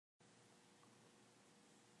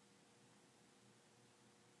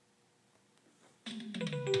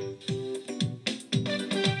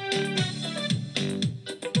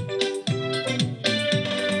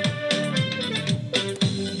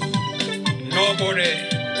Nobody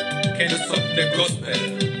can stop the gospel.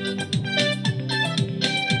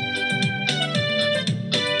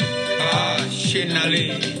 Shinali.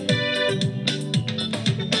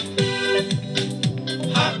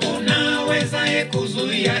 Hakuna wezaye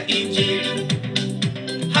kuzuia injili.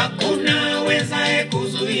 Hakuna wezaye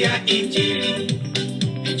kuzuia injili.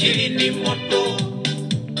 Injili ni moto.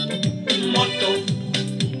 Moto.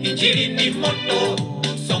 Injili ni moto.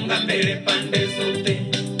 Songa mbele pande zote.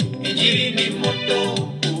 Injili ni moto.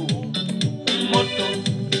 Moto.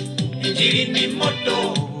 Injili ni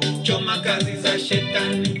moto. Choma kazi za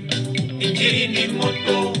shetani. Injili ni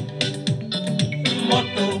moto.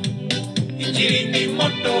 Moto. Injili ni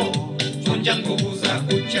moto. Vunja nguvu za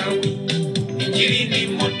uchawi. Injili ni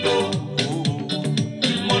moto.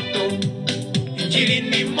 Moto. Injili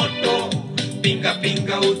ni moto. Pinga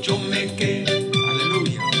pinga uchomeke.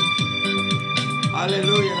 Haleluya.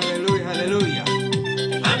 Haleluya, haleluya, haleluya.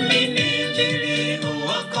 Amini injili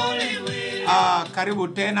uokolewe. Karibu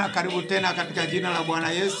tena katika jina la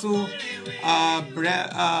Bwana Yesu.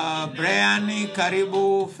 Brian,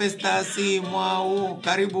 karibu. Festus Mwau,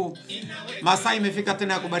 karibu. Masaa imefika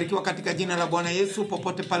tena ya kubarikiwa katika jina la Bwana Yesu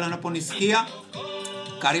popote pale unaponisikia.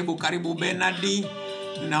 Karibu Benadi.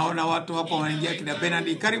 Naona watu hapo wanaingia kina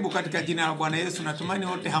Benadi. Karibu katika jina la Bwana Yesu. Natumaini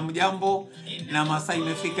wote hamjambo na masaa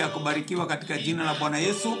imefika ya kubarikiwa katika jina la Bwana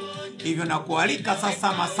Yesu. Hivyo na kualika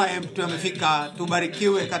sasa, masaa yetu yamefika,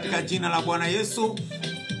 tubarikiwe katika jina la Bwana Yesu.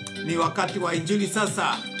 Ni wakati wa injili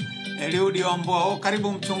sasa. Eliudi Wambua,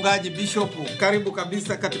 karibu mchungaji Bishop, karibu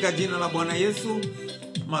kabisa katika jina la Bwana Yesu.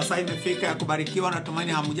 Masaa imefika ya kubarikiwa,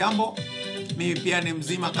 natumaini hamjambo. Mimi pia ni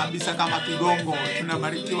mzima kabisa kama kigongo.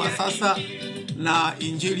 Tunabarikiwa sasa na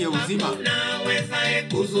injili ya uzima. Unaweza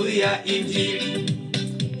kuzuia injili.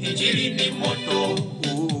 Injili ni moto.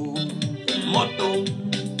 Moto.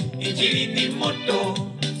 Injili ni moto.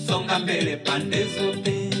 Songa mbele pande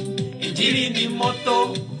zote. Injili ni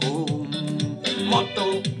moto.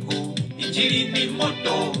 Moto. Injili ni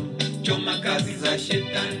moto. Choma kazi za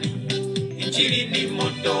shetani. Injili ni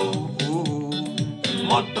moto.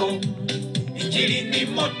 Moto. Injili ni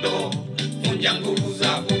moto. Vunja nguvu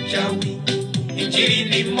za uchawi. Injili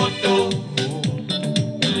ni moto.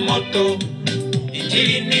 Moto.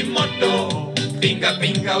 Injili ni moto. Pinga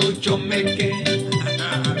pinga uchomeke.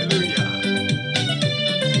 Haleluya.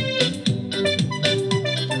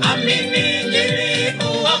 Amini injili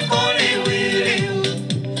uokolewe.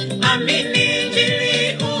 Amini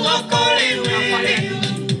injili uokolewe.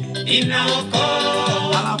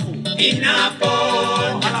 Inaokoa.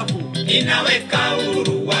 Inaponya. Inaweka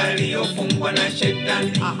huru waliofungwa na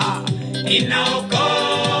shetani.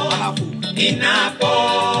 Inaokoa.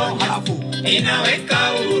 Inaponya. Inaweka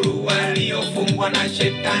huru waliofungwa na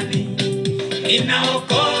shetani.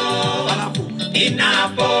 Inaokoa.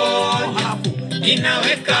 Inaponya.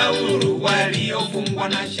 Inaweka huru waliofungwa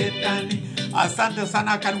na shetani. Asante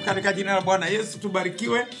sana katika jina la Bwana Yesu,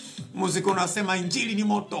 tubarikiwe. Muziki unasema injili ni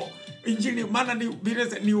moto. Injili maana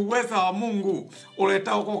ni uwezo wa Mungu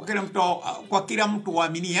uletao kwa kila mtu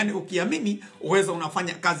waamini. Yani ukiamini uwezo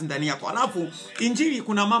unafanya kazi ndani yako. Alafu injili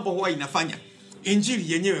kuna mambo huwa inafanya.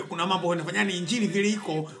 Injili yenyewe kuna mambo huwa inafanya. Yani injili vile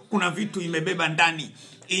iko kuna vitu imebeba ndani.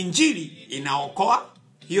 Injili inaokoa.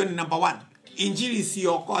 Hiyo ni number 1. Injili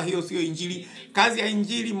isiokoa, hiyo sio injili. Kazi ya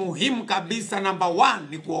injili muhimu kabisa number 1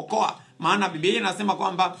 ni kuokoa. Maana Biblia inasema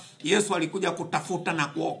kwamba Yesu alikuja kutafuta na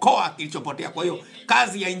kuokoa kilichopotea. Kwa hiyo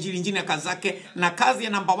kazi ya injili na kazi zake, na kazi ya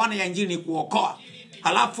namba 1 ya injili ni kuokoa.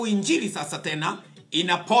 Halafu injili sasa tena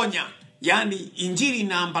inaponya. Yani injili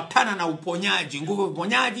inaambatana na uponyaji. Nguvu ya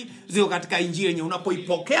uponyaji ziko katika injili yenyewe.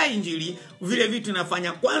 Unapoipokea injili, vile vitu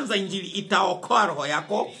inafanya. Kwanza injili itaokoa roho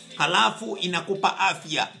yako, halafu inakupa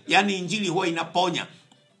afya. Yani injili huwa inaponya.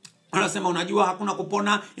 Unasema unajua hakuna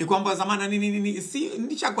kupona, ni kwamba zamani nini si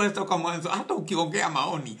nishakueleza kwa mwanzo. Hata ukiongea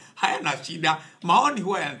maoni hayana shida. Maoni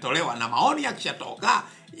huwa yanatolewa, na maoni yakishatoka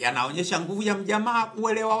yanaonyesha nguvu ya mjamaa,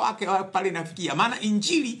 uelewa wake pale inafikia. Maana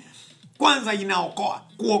injili kwanza inaokoa,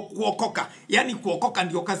 kuokoka. Yani kuokoka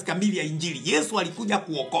ndio kazi kamili ya injili. Yesu alikuja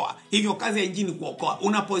kuokoa. Hivyo kazi ya injili kuokoa.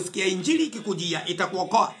 Unaposikia injili ikikujia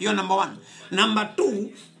itakuokoa. Hiyo number 1. Number 2,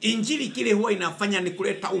 injili kile huwa inafanya ni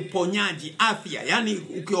kuleta uponyaji, afya. Yani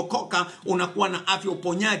ukiokoka unakuwa na afya,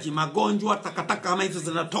 uponyaji, magonjwa, takataka kama hizo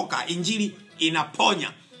zinatoka. Injili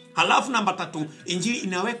inaponya. Halafu namba 3, injili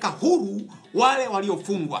inaweka huru wale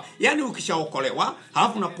waliofungwa. Yani ukishaokolewa,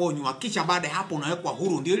 halafu unaponywa, kisha baada ya hapo unawekwa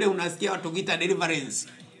huru. Ndio ile unasikia watu gita deliverance.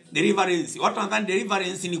 Deliverance. Watu wanadhani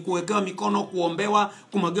deliverance ni kuwekewa mikono, kuombewa,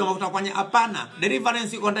 kumwagiwa mafuta kwenye. Hapana.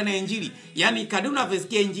 Deliverance iko ndani ya injili. Yaani kadri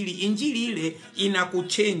unavyosikia injili, injili ile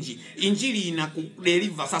inakuchange. Injili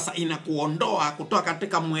inakudeliver, sasa inakuondoa kutoka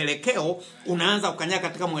katika mwelekeo, unaanza kukanyaga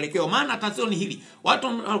katika mwelekeo. Maana tatizo ni hili. Watu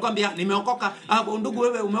wanakuambia nimeokoka, ndugu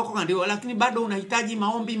wewe umeokoka ndio, lakini bado unahitaji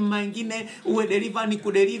maombi mengine, uwe deliver, ni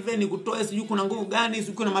kudeliver, ni kutoa, sijui kuna nguvu gani,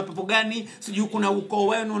 sijui kuna mapepo gani, sijui kuna ukoo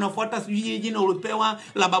wenu unafuata, sijui jina ulipewa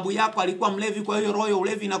la babu yako alikuwa mlevi kwa hiyo roho ya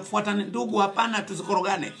ulevi inakufuata. Ndugu, hapana,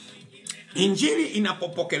 tusikorogane. Injili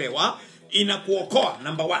inapopokelewa inakuokoa,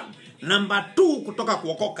 number 1. Number 2, kutoka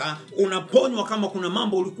kuokoka unaponywa. Kama kuna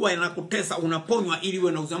mambo ulikuwa yanakutesa, unaponywa ili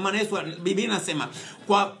uwe na uzima. Yesu, Biblia inasema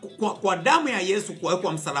kwa damu ya Yesu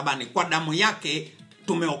kuwekwa msalabani, kwa damu yake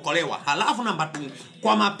tumeokolewa. Halafu namba 2,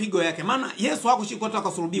 kwa mapigo yake. Maana Yesu hakushikwa tu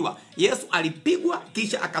akasulubiwa. Yesu alipigwa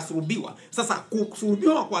kisha akasulubiwa. Sasa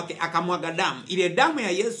kusulubiwa kwake akamwaga damu. Ile damu ya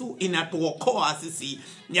Yesu inatuokoa sisi.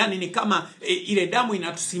 Yaani ni kama ile damu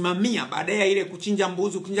inatusimamia baadaye ile kuchinja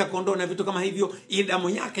mbuzi, kuchinja kondoo na vitu kama hivyo. Ile damu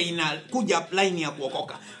yake inakuja line ya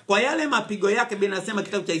kuokoka. Kwa yale mapigo yake, Biblia inasema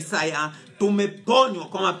kitabu cha Isaya, tumeponywa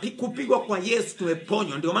kwa kupigwa kwa Yesu,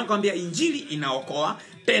 tumeponywa. Ndio maana nakwambia injili inaokoa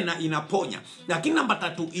tena inaponya. Lakini namba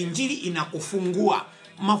 3, injili inakufungua.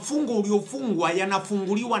 Mafungo uliofungwa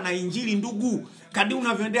yanafunguliwa na injili, ndugu. Kadri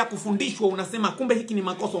unavyoendelea kufundishwa unasema kumbe hiki ni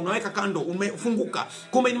makosa, unaweka kando, umefunguka.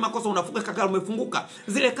 Kumbe ni makosa, unafunga kaka, umefunguka.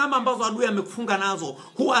 Zile kama ambazo adui amekufunga nazo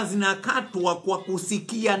huwa zinakatwa kwa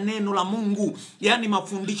kusikia neno la Mungu. Yaani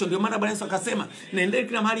mafundisho. Ndio maana Bwana Yesu akasema, nendeni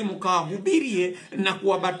kila mahali mkawahubirie na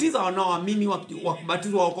kuwabatiza wanaoamini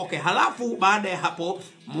wakibatizwa waokoke. Halafu baada ya hapo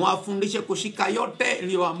mwafundishe kushika yote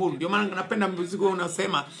niliyoamuru. Ndio maana napenda mzigo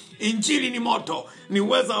unasema injili ni moto, ni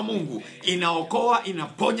uwezo wa Mungu, inaokoa,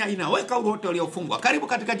 inaponya, inaweka huru wote waliofungwa. Karibu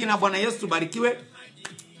katika jina la Bwana Yesu, tubarikiwe.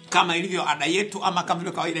 Kama ilivyo ada yetu ama kama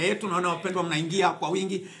ilivyo kawaida yetu, naona wapendwa mnaingia kwa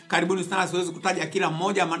wingi. Karibuni sana, siwezi kutaja kila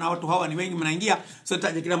mmoja maana watu hawa ni wengi mnaingia.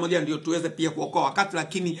 Sitaje kila mmoja ndio tuweze pia kuokoa wakati,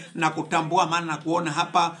 lakini na kutambua maana na kuona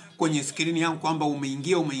hapa kwenye skrini yangu kwamba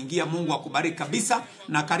umeingia. Mungu akubariki kabisa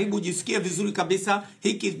na karibu, jisikie vizuri kabisa.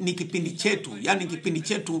 Hiki ni kipindi chetu, yani kipindi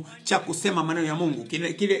chetu cha kusema maneno ya Mungu.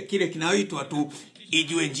 Kile kinaoitwa tu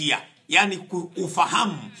Ijue Njia. Yani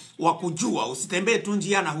ufahamu wa kujua, usitembee tu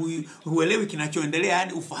njia na huelewi kinachoendelea.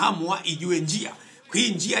 Yani ufahamu wa Ijue Njia. Hii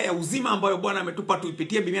njia ya uzima ambayo Bwana ametupa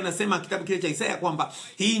tuipitie. Biblia inasema kitabu kile cha Isaya kwamba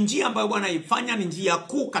hii njia ambayo Bwana ifanya ni njia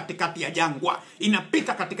kuu katikati ya jangwa.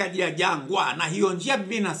 Inapita katikati ya jangwa, na hiyo njia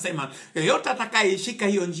Biblia inasema yeyote atakayeishika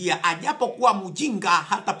hiyo njia ajapokuwa mjinga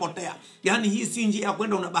hatapotea. Yaani hii si njia ya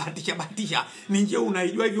kwenda unabahatisha. Ni njia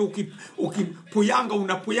unaijua hivyo, ukipuyanga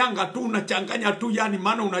unapuyanga tu, unachanganya tu. Yani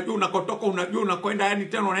maana unajua unakotoka, unajua unakwenda, yani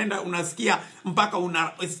tena unaenda unasikia mpaka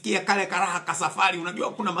unasikia kale karaha ka safari.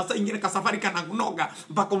 Unajua kuna masaa ingine ka safari kana kunoga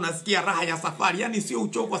mpaka unasikia raha ya safari. Yani sio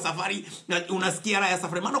uchovu wa safari, unasikia raha ya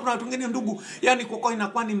safari. Maana kuna watu wengine ndugu, yani kwa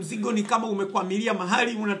inakuwa ni mzigo, ni kama umekwamilia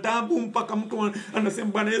mahali unataabu mpaka mtu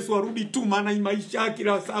anasema Bwana Yesu arudi tu, maana maisha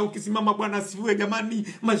kila saa ukisimama Bwana asifiwe jamani,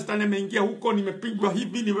 mashtani yameingia huko, nimepigwa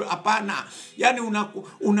hivi, hapana. Yani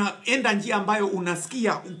unaenda njia ambayo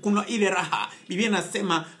unasikia kuna ile raha. Biblia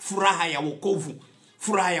inasema furaha ya wokovu.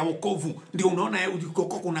 Furaha ya wokovu. Ndio unaona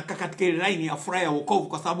ukiokoka unakaa katika ile line ya furaha ya wokovu,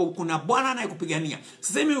 kwa sababu kuna Bwana anayekupigania.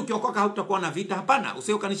 Sasa mimi ukiokoka hautakuwa na vita, hapana.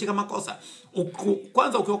 Usiokanishika makosa.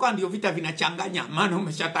 Kwanza ukiokoka ndio vita vinachanganya, maana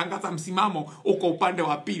umeshatangaza msimamo uko upande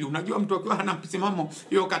wa pili. Unajua mtu akiwa hana msimamo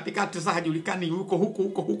hiyo katikati, sasa hajulikani yuko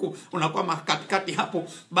huku, unakuwa katikati hapo,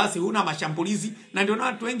 basi huna mashambulizi. Na ndio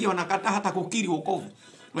watu wengi wanakataa hata kukiri wokovu.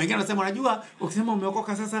 Wengine wanasema unajua ukisema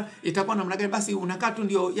umeokoka sasa itakuwa namna gani, basi unakaa tu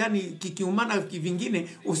ndio yani kikiumana kivingine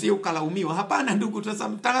usije ukalaumiwa. Hapana ndugu,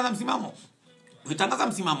 tutangaza msimamo. Ukitangaza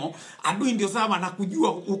msimamo, adui ndio sawa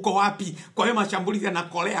anakujua uko wapi. Kwa hiyo mashambulizi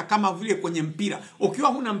yanakolea kama vile kwenye mpira. Ukiwa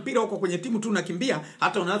huna mpira uko kwenye timu tu unakimbia,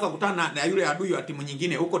 hata unaweza kukutana na yule adui wa timu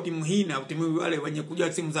nyingine. Huko timu hii na timu wale wenye kujua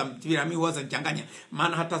timu za mpira, mimi huwa zinachanganya.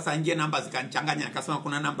 Maana hata saa nyingine namba zikanichanganya, akasema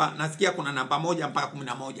kuna namba, nasikia kuna namba 1 mpaka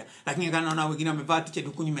 11. Lakini kana naona wengine wamevaa t-shirt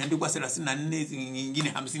huku imeandikwa 34, nyingine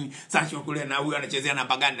 50. Sasa kule na huyu anachezea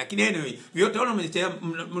namba gani? Lakini anyway, vyote wale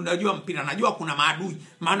mnajua mpira, najua kuna maadui.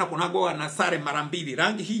 Maana kuna goa na sare mara mbili,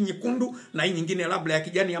 rangi hii nyekundu na hii nyingine labda ya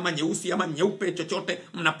kijani ama nyeusi ama nyeupe, chochote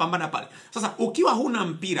mnapambana pale. Sasa ukiwa huna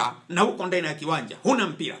mpira na uko ndani ya kiwanja, huna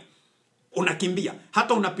mpira, unakimbia,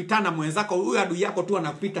 hata unapitana mwenzako, huyu adui yako tu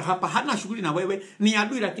anapita hapa, hana shughuli na wewe, ni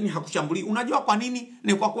adui lakini hakushambuli. Unajua kwa nini?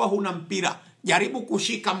 Ni kwa kuwa huna mpira. Jaribu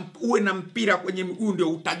kushika, uwe na mpira kwenye mguu ndio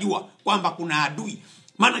utajua kwamba kuna adui.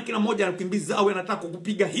 Maana kila mmoja anakimbiza, au anataka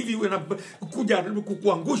kukupiga hivi, au anakuja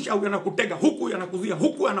kukuangusha, au anakutega huku, anakuzuia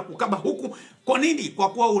huku, anakukaba huku. Kwa nini? Kwa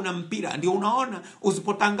kuwa una mpira. Ndio unaona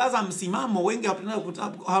usipotangaza msimamo, wengi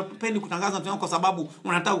hawapendi kutangaza msimamo kwa sababu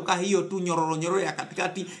unataka kukaa hiyo tu nyororo ya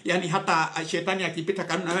katikati. Yani hata shetani akipita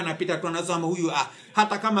kanuni na wewe anapita tu, anasema huyu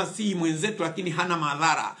hata kama si mwenzetu lakini hana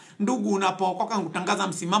madhara. Ndugu, unapookoka kutangaza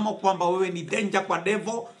msimamo kwamba wewe ni danger kwa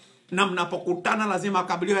devil, na mnapokutana lazima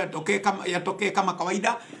makabilio yatokee kama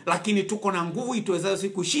kawaida, lakini tuko na nguvu ituwezayo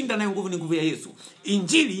kushinda, na nguvu ni nguvu ya Yesu.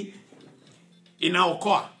 Injili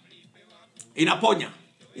inaokoa, inaponya,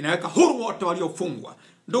 inaweka huru wote waliofungwa.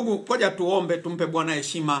 Ndugu, ngoja tuombe, tumpe Bwana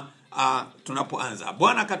heshima tunapoanza.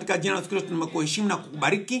 Bwana, katika jina la Yesu Kristo tumekuheshimu na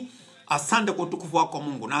kukubariki. Asante kwa utukufu wako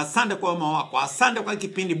Mungu, na asante kwa wema wako. Asante kwa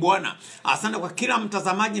kipindi Bwana. Asante kwa kila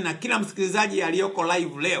mtazamaji na kila msikilizaji aliyoko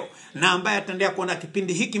live leo, na ambaye ataendelea kuona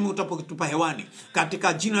kipindi hiki Mungu utapokitupa hewani.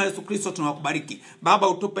 Katika jina la Yesu Kristo tunakubariki. Baba,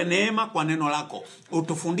 utupe neema kwa neno lako.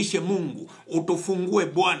 Utufundishe Mungu, utufungue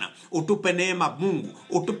Bwana. Utupe neema Mungu,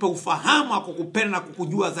 utupe ufahamu wa kukupenda na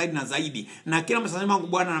kukujua zaidi na zaidi. Na kila mtazamaji wangu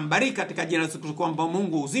Bwana, nambariki katika jina la Yesu Kristo, kwamba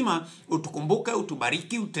Mungu uzima utukumbuke,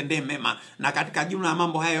 utubariki, utendee mema. Na katika jumla ya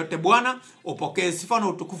mambo haya yote Bwana, upokee sifa na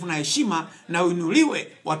utukufu na heshima, na uinuliwe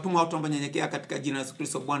watumwa wote ambao wanyenyekea katika jina la Yesu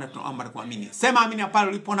Kristo. Bwana, tunaomba na kuamini. Sema amini pale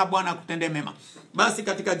ulipo, na Bwana akutendee mema. Basi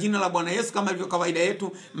katika jina la Bwana Yesu, kama ilivyo kawaida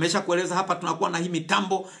yetu, nimeshakueleza hapa tunakuwa na hii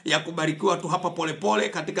mitambo ya kubarikiwa tu hapa polepole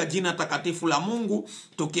katika jina takatifu la Mungu,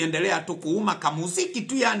 tukiendelea tu kuuma kamuziki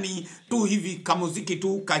tu, yani tu hivi kamuziki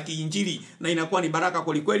tu kakiinjili, na inakuwa ni baraka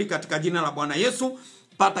kweli kweli katika jina la Bwana Yesu.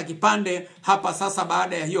 Pata kipande hapa sasa.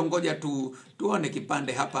 Baada ya hiyo, ngoja tuone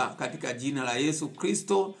kipande hapa katika jina la Yesu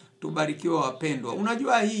Kristo. Tubarikiwe wapendwa.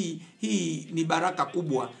 Unajua hii ni baraka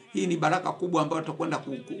kubwa. Hii ni baraka kubwa ambayo tutakwenda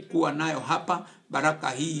kuwa nayo hapa. Baraka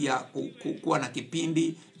hii ya kuwa na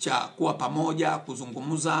kipindi cha kuwa pamoja,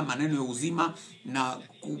 kuzungumza maneno ya uzima na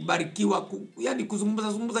kubarikiwa, yani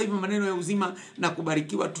kuzungumza hivi maneno ya uzima na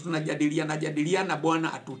kubarikiwa tu, tunajadiliana.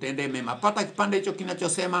 Bwana atutendee mema. Pata kipande hicho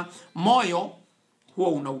kinachosema moyo huo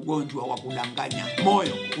una ugonjwa wa kudanganya.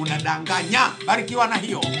 Moyo unadanganya. Barikiwa na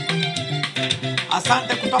hiyo.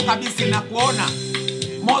 Asante kutoka Misri na kuona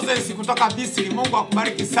Moses kutoka Misri. Mungu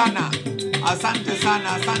akubariki sana. Asante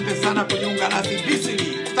sana kujiunga nasi Misri.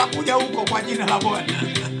 Tutakuja huko kwa jina la Bwana.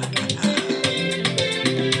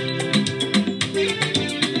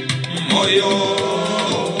 Moyo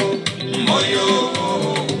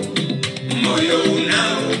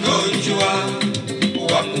una ugonjwa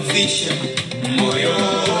wa kufisha. Moyo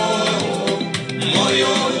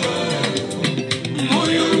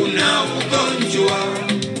una ugonjwa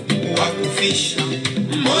wa kufisha.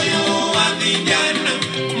 Moyo wa vijana,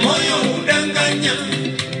 moyo udanganya.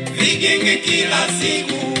 Vigenge kila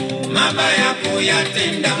siku, mabaya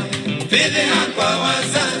kuyatenda. Fedheha kwa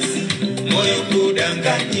wazazi, moyo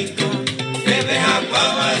kudanganyika. Fedheha kwa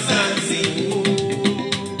wazazi.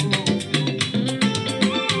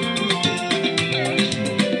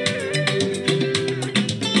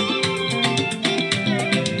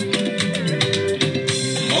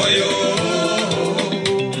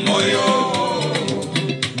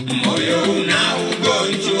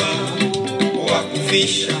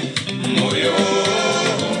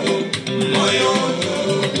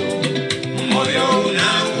 Moyo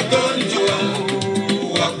una ugonjwa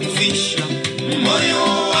wa kufisha. Moyo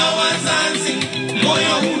wa wazazi,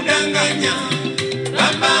 moyo udanganya.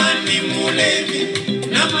 Baba ni mulevi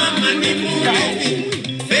na mama ni mulevi.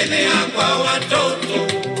 Fedheha kwa watoto,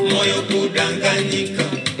 moyo kudanganyika.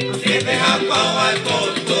 Fedheha kwa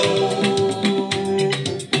watoto.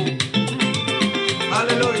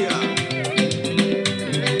 Hallelujah.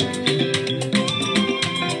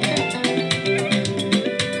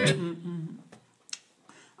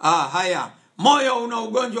 Haya, moyo una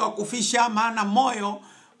ugonjwa wa kufisha. Maana moyo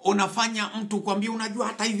unafanya mtu kwambia, unajua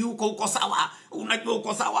hata hivi uko sawa, unajua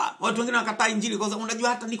uko sawa. Watu wengine wakataa injili kwa sababu unajua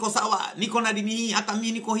hata niko sawa, niko na dini hii, hata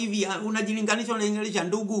mimi niko hivi. Unajilinganisha.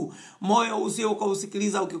 Ndugu, moyo usio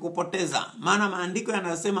ukausikiliza ukikupoteza. Maana maandiko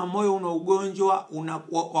yanasema moyo una ugonjwa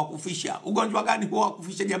wa kufisha. Ugonjwa gani huo wa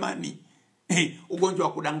kufisha jamani? Ugonjwa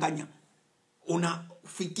wa kudanganya.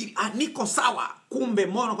 Unafikiri niko sawa, kumbe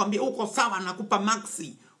moyo unakuambia uko sawa, nakupa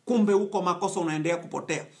maxi, kumbe uko makosa, unaendelea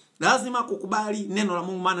kupotea. Lazima kukubali neno la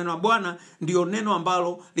Mungu, maana neno la Bwana ndio neno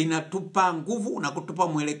ambalo linatupa nguvu na kutupa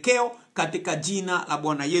mwelekeo katika jina la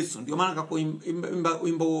Bwana Yesu. Ndio maana kakuimba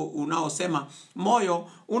wimbo unaosema moyo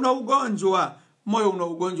una ugonjwa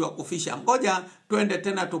wa kufisha. Ngoja twende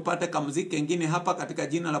tena tupate kamuziki kingine hapa katika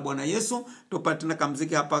jina la Bwana Yesu. Tupate tena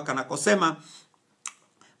kamuziki hapa kanakosema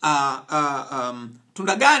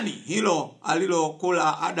tunda gani hilo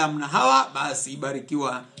alilokula Adam na Hawa, basi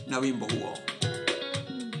barikiwa na wimbo huo.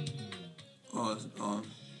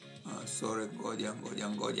 Sorry,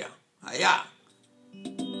 ngoja. Haya.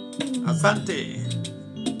 Asante.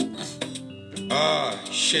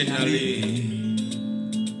 Shenali.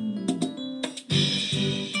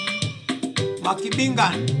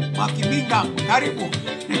 Makibinga, karibu.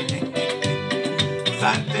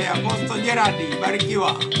 Asante Apostle Gerardi,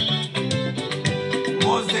 barikiwa.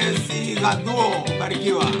 Moses Gaduo,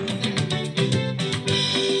 barikiwa.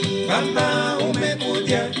 Baba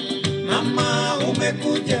umekuja, mama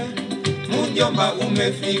umekuja, mjomba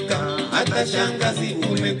umefika, hata shangazi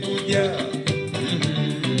umekuja.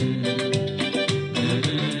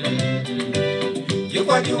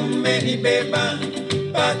 Yuko umenibeba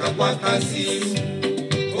mpaka kwa kasi,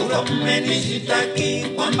 uko umenishitaki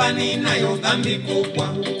kwamba ninayo dhambi kubwa,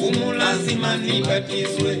 hukumu lazima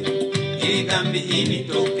nibatizwe ili dhambi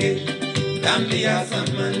initoke, dhambi ya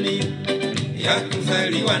zamani ya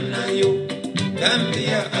kuzaliwa nayo, dhambi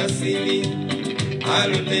ya asili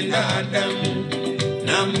alotenda Adamu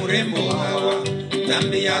na mrembo Hawa.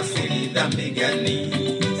 Dhambi ya asili dhambi gani?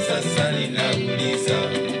 Sasa ninauliza.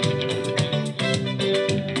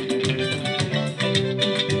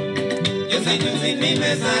 Juzi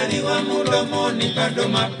nimezaliwa mdomoni bado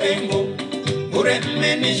mapengo, bure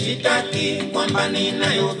mmenishitaki kwamba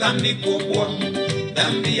ninayo dhambi kubwa,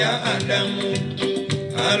 dhambi ya Adamu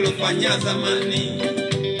alofanya zamani.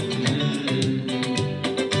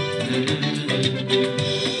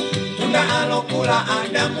 Tunda alokula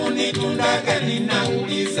Adamu ni tunda gani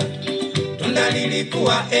nauliza? Tunda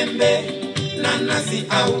lilikuwa embe, nanasi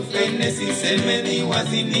au fenesi? Semeni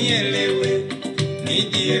wazi nielewe,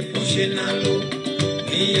 nijiepushe nalo,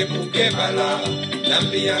 niepuke balaa.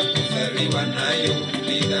 Dhambi ya kuzaliwa nayo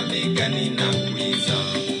ni dhambi gani nauliza?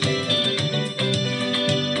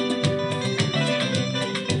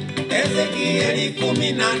 Ezekieli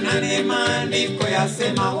 18 maandiko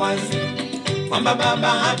yasema wazi kwamba baba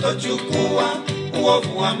hatochukua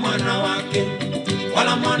uovu wa mwana wake,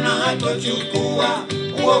 wala mwana hatochukua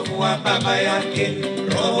uovu wa baba yake.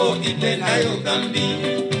 Roho itendayo dhambi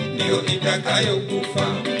ndiyo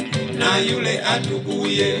itakayokufa, na yule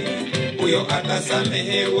atubuye huyo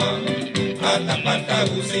atasamehewa, atapata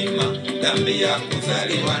uzima. Dhambi ya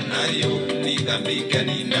kuzaliwa nayo ni dhambi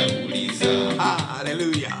gani nauliza?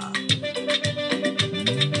 Hallelujah.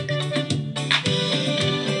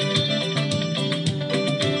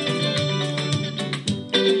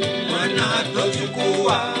 Mwana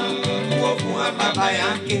hatochukua uovu wa baba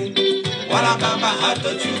yake, wala baba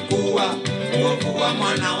hatochukua uovu wa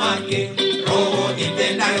mwana wake. Roho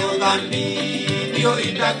itendayo dhambi ndiyo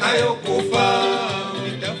itakayokufa.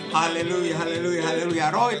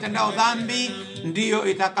 Hallelujah. Roho itendayo dhambi ndiyo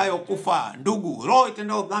itakayokufa. Ndugu, roho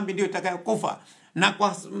itendayo dhambi ndiyo itakayokufa. Na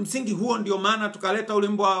kwa msingi huo ndio maana tukaleta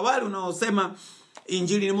ulimbo wa awali unaosema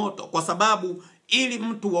injili ni moto, kwa sababu ili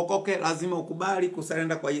mtu uokoke lazima ukubali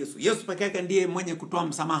kusarenda kwa Yesu. Yesu pekee yake ndiye mwenye kutoa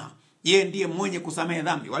msamaha. Yeye ndiye mwenye kusamehe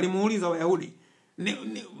dhambi. Walimuuliza Wayahudi,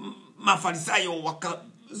 Mafarisayo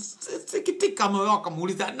sikitika moyo wao,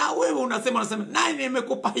 wakamuuliza, na wewe unasema nani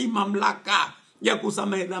nimekupa hii mamlaka ya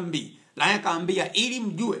kusamehe dhambi? Na akaambia, ili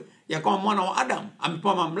mjue ya kama mwana wa Adam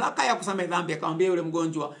amepewa mamlaka ya kusamehe dhambi. Akamwambia yule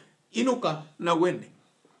mgonjwa, inuka na uende,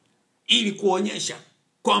 ili kuonyesha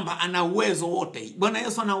kwamba ana uwezo wote. Bwana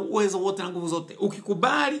Yesu ana uwezo wote na nguvu zote.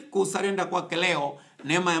 Ukikubali kusarenda kwake leo,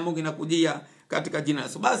 neema ya Mungu inakujia katika jina la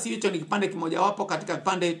Yesu. Basi hicho ni kipande kimoja wapo katika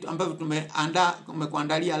vipande ambavyo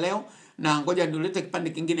tumekuandalia leo, na ngoja nilete kipande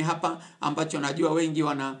kingine hapa ambacho najua wengi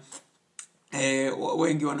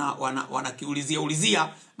wanakiulizia,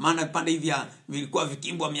 maana vipande hivi vilikuwa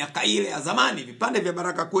vikimbwa miaka ile ya zamani, vipande vya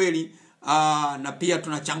baraka kweli. Na pia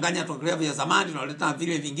tunachanganya tunakulea vya zamani tunaleta na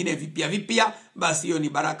vile vingine vipya. Basi hiyo ni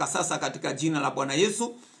baraka sasa katika jina la Bwana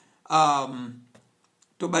Yesu.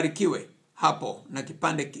 Tubarikiwe hapo na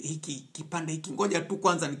kipande hiki. Ngoja tu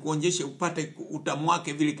kwanza nikuonyeshe upate utamu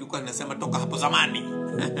wake vile kilikuwa kinasema toka hapo zamani.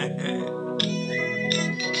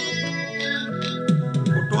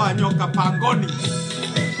 Kutoa nyoka pangoni.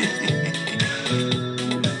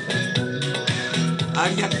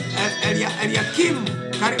 Eliakim,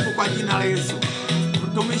 karibu kwa jina la Yesu.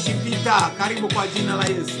 Mtumishi Pita, karibu kwa jina la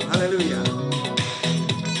Yesu. Haleluya.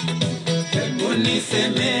 Hebu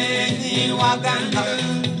nisemeni waganga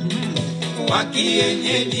wa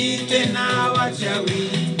kienyeji tena wachawi.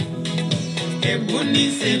 Hebu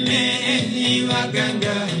nisemeni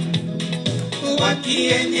waganga wa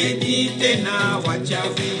kienyeji tena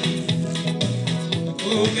wachawi.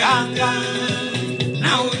 Uganga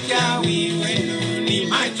na uchawi wenu ni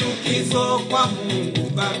machuki machukizo kwa Mungu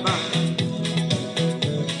Baba.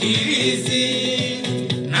 Irizi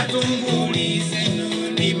na tunguli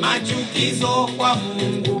zenu ni machukizo kwa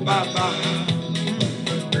Mungu Baba.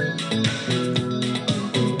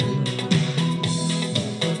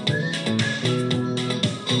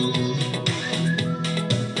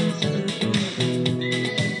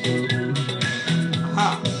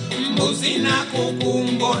 Mbuzi na kuku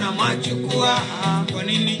mbona mwachukua? Kwa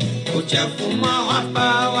nini uchafu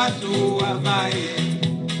mwawapa watu wavae?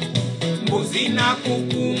 Mbuzi na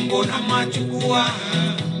kuku mbona mwachukua?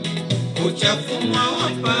 Uchafu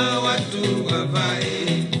mwawapa watu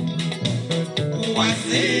wavae.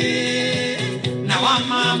 Wazee na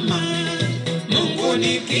wamama, Mungu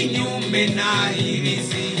ni kinyume na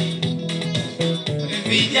irizi.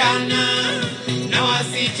 Vijana na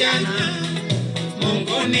wasichana,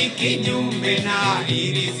 Mungu ni kinyume na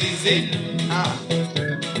irizi zenu.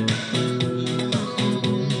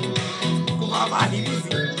 Kuvaa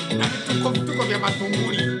irizi na vituko vya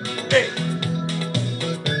matunguli. Hey.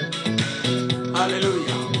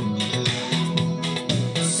 Haleluya.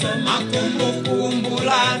 Soma Kumbukumbu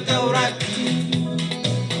la Taurati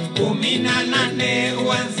 18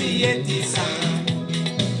 uanzie 9.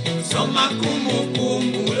 Soma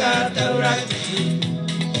Kumbukumbu la Taurati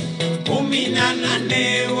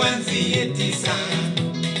 18 uanzie 9.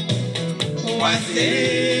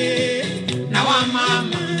 Wazee na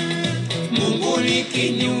wamama, Mungu ni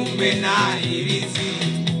kinyume na irizi.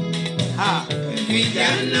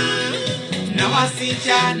 Vijana na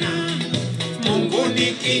wasichana, Mungu ni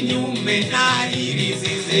kinyume na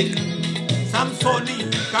irizi zenu. Samsoni,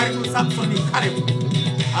 karibu Samsoni, karibu.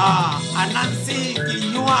 Anansi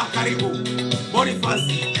Kinyua, karibu.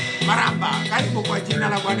 Boniface Maramba, karibu kwa jina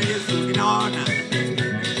la Bwana Yesu, ninawaona.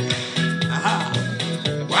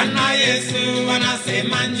 Bwana Yesu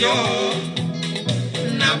anasema njoo,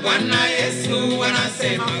 na Bwana Yesu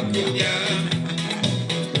anasema kuja.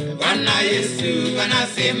 Bwana Yesu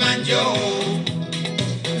anasema njoo,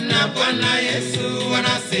 na Bwana Yesu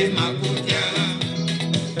anasema kuja.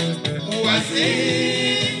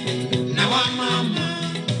 Wazee na wamama,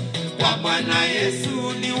 kwa Bwana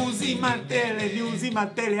Yesu ni uzima tele, ni uzima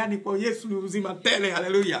tele, yani kwa Yesu ni uzima tele.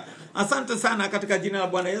 Haleluya. Asante sana katika jina la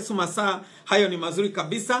Bwana Yesu. Masaa hayo ni mazuri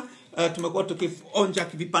kabisa. Tumekuwa tukionja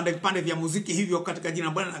vipande vya muziki hivyo katika jina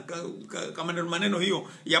la Bwana, kama maneno hiyo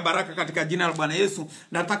ya baraka katika jina la Bwana Yesu.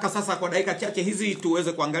 Nataka sasa kwa dakika chache hizi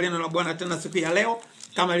tuweze kuangalia neno la Bwana tena siku ya leo.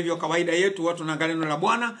 Kama ilivyo kawaida yetu, watu tunaangalia neno la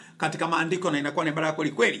Bwana katika maandiko na inakuwa ni baraka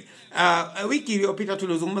kweli kweli. Wiki iliyopita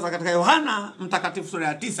tulizungumza katika Yohana Mtakatifu sura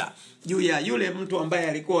ya 9 juu ya yule mtu ambaye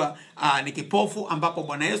alikuwa ni kipofu, ambapo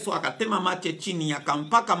Bwana Yesu akatema mate chini,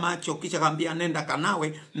 akampaka macho, kisha akamwambia nenda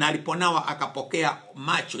kanawe, na aliponawa akapokea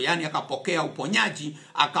macho, yani akapokea uponyaji,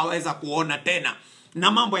 akaweza kuona tena,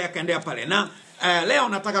 na mambo yakaendelea pale. Na leo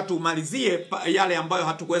nataka tumalizie yale ambayo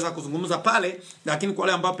hatukuweza kuzungumza pale, lakini kwa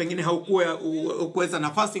wale ambao pengine haukuweza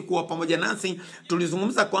nafasi kuwa pamoja nasi,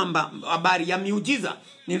 tulizungumza kwamba habari ya miujiza.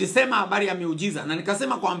 Nilisema habari ya miujiza, na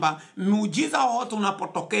nikasema kwamba muujiza wote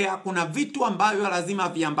unapotokea kuna vitu ambavyo lazima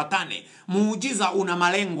viambatane. Muujiza una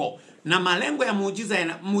malengo, na malengo ya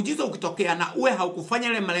muujiza ukitokea na uwe haukufanya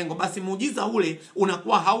ile malengo, basi muujiza ule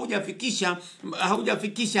unakuwa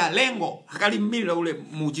haujafikisha lengo kamili la ule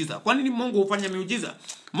muujiza. Kwa nini Mungu hufanya miujiza?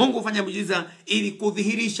 Mungu hufanya miujiza ili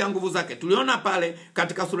kudhihirisha nguvu zake. Tuliona pale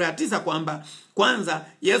katika sura ya 9 kwamba kwanza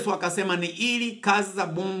Yesu akasema ni ili kazi za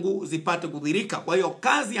Mungu zipate kudhihirika. Kwa hiyo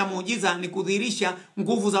kazi ya muujiza ni kudhihirisha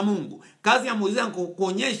nguvu za Mungu. Kazi ya muujiza ni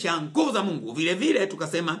kuonyesha nguvu za Mungu. Vile vile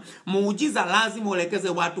tukasema muujiza lazima uelekeze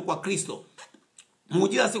watu kwa Kristo.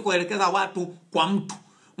 Muujiza si kuelekeza watu kwa mtu.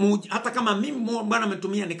 Hata kama mimi Bwana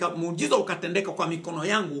ametumia muujiza ukatendeka kwa mikono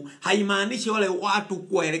yangu, haimaanishi wale watu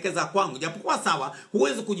kuwaelekeza kwangu. Japokuwa sawa,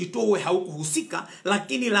 huwezi kujitoa wewe haukuhusika,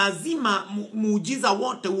 lakini lazima muujiza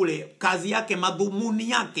wote ule kazi yake, madhumuni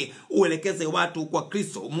yake uelekeze watu kwa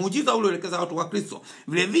Kristo. Muujiza ule uelekeza watu kwa Kristo.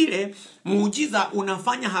 Vile vile muujiza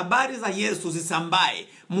unafanya habari za Yesu zisambae.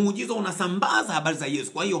 Muujiza unasambaza habari za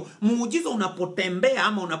Yesu. Kwa hiyo muujiza unapotembea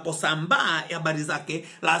ama unaposambaa habari zake,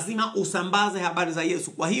 lazima usambaze habari za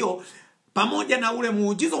Yesu. Kwa hiyo pamoja na ule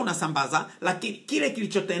muujiza unasambaza, lakini kile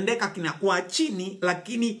kilichotendeka kinakuwa chini,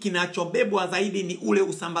 lakini kinachobebwa zaidi ni ule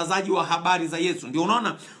usambazaji wa habari za Yesu. Ndio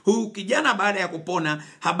unaona huyu kijana baada ya kupona,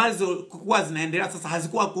 habari zilikuwa zinaendelea sasa,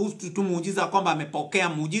 hazikuwa kuhusu tu muujiza kwamba amepokea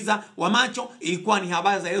muujiza wa macho, ilikuwa ni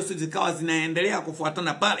habari za Yesu zikawa zinaendelea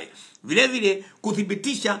kufuatana pale. Vile vile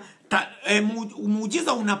kuthibitisha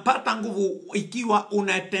muujiza unapata nguvu ikiwa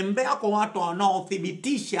unatembea kwa watu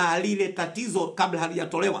wanaothibitisha lile tatizo kabla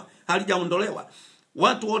halijaondolewa.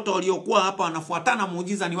 Watu wote waliokuwa hapa wanafuatana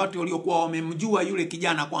muujiza ni watu waliokuwa wamemjua yule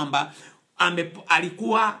kijana kwamba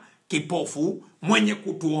alikuwa kipofu, mwenye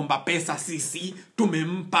kutuomba pesa sisi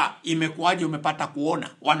tumempa, imekuwaje umepata kuona?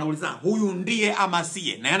 Wanauliza huyu ndiye ama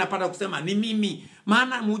siye? Na anapata kusema ni mimi.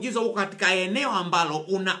 Maana muujiza uko katika eneo ambalo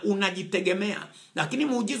unajitegemea. Lakini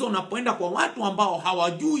muujiza unapoenda kwa watu ambao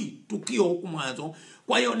hawajui tukio huku mwanzo,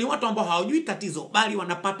 kwa hiyo ni watu ambao hawajui tatizo bali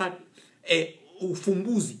wanapata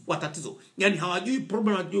ufumbuzi wa tatizo. Yani hawajui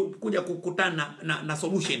problem, kuja kukutana na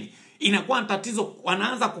solution. Inakuwa tatizo,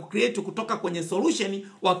 wanaanza kucreate kutoka kwenye solution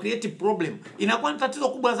wa create problem. Inakuwa tatizo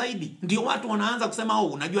kubwa zaidi. Ndio watu wanaanza kusema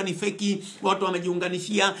unajua ni feki, watu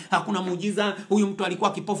wamejiunganishia, hakuna muujiza, huyu mtu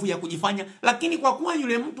alikuwa kipofu ya kujifanya. Lakini kwa kuwa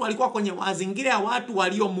yule mtu alikuwa kwenye mazingira ya watu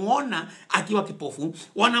waliomuona akiwa kipofu,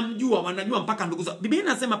 wanamjua, wanajua mpaka ndugu zao. Biblia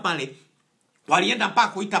inasema pale walienda mpaka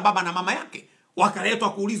kuita baba na mama yake. Wakaletwa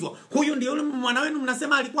kuulizwa, huyu ndio yule mwana wenu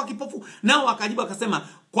mnasema alikuwa kipofu? Nao wakajibu akasema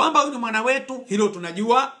kwamba huyu ni mwana wetu, hilo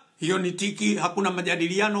tunajua. Hiyo ni tiki, hakuna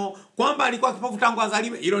majadiliano. Kwamba alikuwa kipofu tangu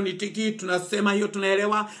azaliwe, hilo ni tiki, tunasema hiyo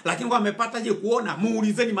tunaelewa. Lakini kwa amepata je kuona,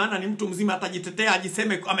 muulizeni, maana ni mtu mzima, atajitetea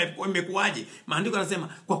ajiseme amekuaje. Maandiko yanasema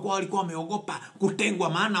kwa kuwa walikuwa wameogopa kutengwa,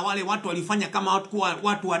 maana wale watu walifanya kama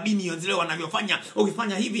watu wa dini zile wanavyofanya.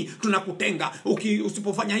 Ukifanya hivi tunakutenga,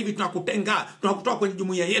 usipofanya hivi tunakutenga, tunakutoa kwenye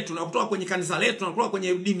jumuiya yetu, tunakutoa kwenye kanisa letu, tunakutoa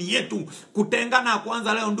kwenye dini yetu. Kutengana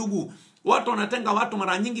kwanza leo ndugu. Watu wanatenga watu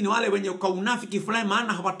mara nyingi ni wale wenye kaunafiki fulani,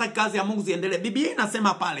 maana hawataki kazi ya Mungu ziendelee. Biblia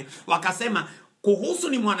inasema pale, wakasema kuhusu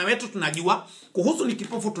ni mwana wetu tunajua, kuhusu ni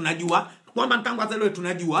kipofu tunajua, kwamba tangu azaliwe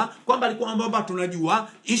tunajua, kwamba alikuwa mbaba tunajua.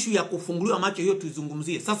 Issue ya kufunguliwa macho hiyo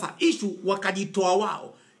tuizungumzie. Sasa issue wakajitoa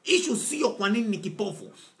wao. Issue sio kwa nini ni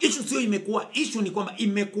kipofu. Issue sio imekuwa, issue ni kwamba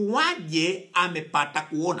imekuwaje amepata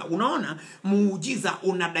kuona. Unaona, muujiza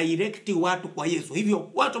una direct watu kwa Yesu. Hivyo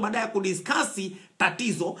watu baada ya kudiskasi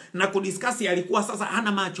tatizo na kudiskasi alikuwa sasa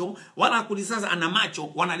hana macho, wala kudiskasi ana macho,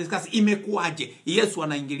 wanadiskasi imekuwaje, Yesu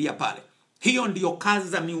anaingilia pale. Hiyo ndiyo kazi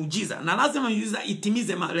za miujiza, na lazima miujiza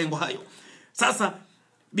itimize malengo hayo. Sasa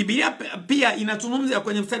Biblia pia inazungumzia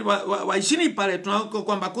kwenye mstari wa 20 pale tunako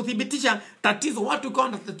kwamba kuthibitisha tatizo. Watu kwa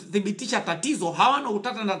kuthibitisha tatizo hawana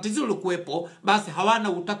utata na tatizo lilikuwepo, basi hawana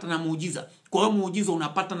utata na muujiza. Kwa hiyo muujiza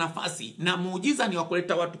unapata nafasi, na muujiza ni wa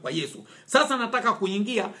kuleta watu kwa Yesu. Sasa nataka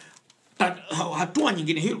kuingia hatua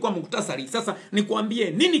nyingine. Hii ilikuwa muktasari. Sasa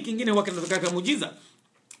nikuambie nini kingine wake katika muujiza.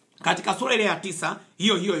 Katika sura ile ya 9,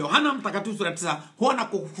 hiyo Yohana Mtakatifu sura 9 huona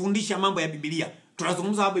kufundisha mambo ya Biblia.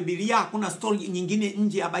 Tunazungumza wa Biblia, hakuna story nyingine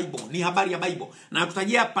nje ya Bible, ni habari ya Bible. Na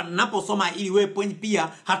kutajia hapa ninaposoma ili wewe pia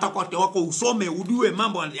hata kwa watu wako usome ujue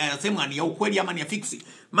mambo yanasema ni ya ukweli ama ni ya fiksi.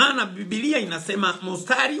 Maana Biblia inasema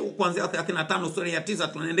mstari kuanzia 35 sura ya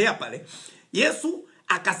 9 tunaendelea pale. Yesu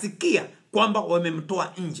akasikia kwamba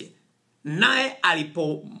wamemtoa nje. Naye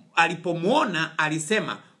alipomuona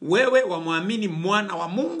alisema, wewe wamwamini mwana wa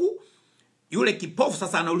Mungu? Yule kipofu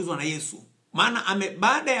sasa anaulizwa na Yesu. Maana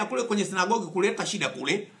baada ya kule kwenye sinagogi kuleta shida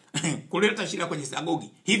kuleta shida kwenye sinagogi,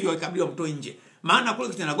 hivyo ikabidi mtoe nje. Maana kule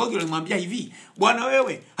kwenye sinagogi walimwambia hivi, bwana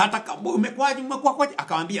wewe hata umekuwaje kwaje?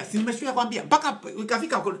 Akamwambia, si nimeshuia kwambia, mpaka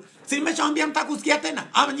ikafika si nimeshaambia mtaka kusikia tena,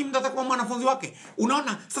 ama nyinyi mtataka kuwa wanafunzi wake.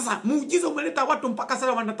 Unaona, sasa muujiza umeleta watu mpaka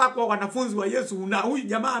sasa wanataka kuwa wanafunzi wa Yesu, na huyu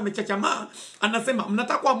jamaa amechachamaa anasema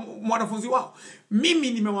mnataka kuwa wanafunzi wao.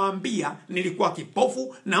 Mimi nimewaambia nilikuwa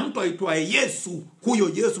kipofu, na mtu aitwaye Yesu,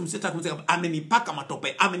 huyo Yesu msitaka kumsema, amenipaka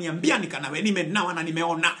matope, ameniambia nikanawe, nimenawa na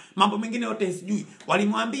nimeona. Mambo mengine yote sijui.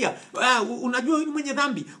 Walimwambia, unajua huyu ni mwenye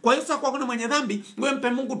dhambi. Kwa hiyo sasa kwa kuna mwenye dhambi, wewe mpe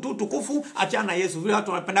Mungu tu tukufu, achana Yesu. Vile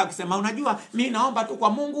watu wanapenda kusema, unajua mimi naomba tu kwa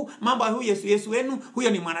Mungu, mambo ya huyu Yesu wenu, huyo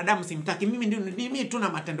ni mwanadamu simtaki. Mimi tu na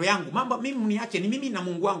matendo yangu. Mambo mimi mniache, ni mimi na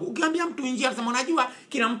Mungu wangu. Ukiambia mtu Njia anasema, unajua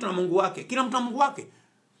kila mtu na Mungu wake. Kila mtu na Mungu wake.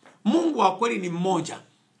 Mungu wa kweli ni mmoja,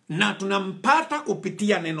 na tunampata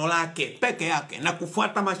kupitia neno lake peke yake na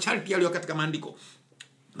kufuata masharti yaliyo katika maandiko.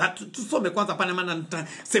 Na tusome kwanza pale, maana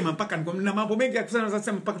nitasema mpaka na mambo mengi ya kusema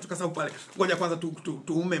nasema mpaka tukasahau pale. Ngoja kwanza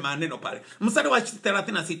tuume maneno pale. Mstari wa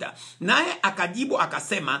 36. Naye akajibu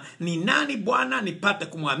akasema, ni nani Bwana nipate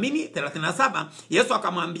kumwamini? 37. Yesu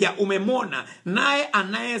akamwambia, umemwona, naye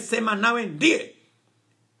anayesema nawe ndiye.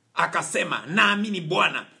 Akasema, naamini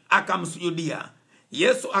Bwana. Akamsujudia.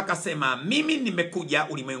 Yesu akasema, mimi nimekuja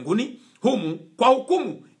ulimwenguni humu kwa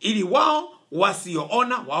hukumu, ili wao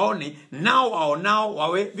wasioona waone, nao waonao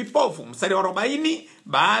wawe vipofu. Mstari wa 40.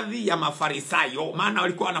 Baadhi ya Mafarisayo, maana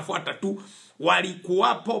walikuwa wanafuata tu,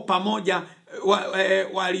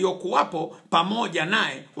 waliokuwapo pamoja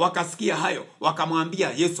naye wakasikia hayo,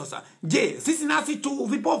 wakamwambia Yesu, sasa je, sisi nasi tu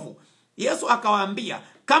vipofu? Yesu akawaambia,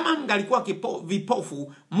 Kama mngalikuwa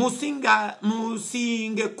vipofu,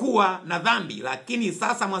 musingekuwa na dhambi, lakini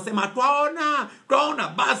sasa mwasema twaona,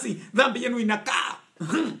 basi dhambi yenu inakaa.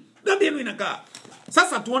 Dhambi yenu inakaa.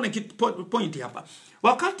 Sasa tuone point hapa.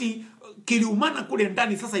 Wakati kiliumana kule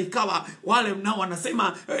ndani, sasa ikawa wale nao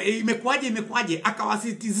wanasema imekuaje,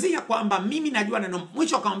 akawasitizia kwamba mimi najua neno.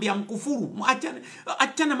 Mwisho akamwambia mkufuru,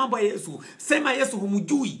 achana mambo ya Yesu, sema Yesu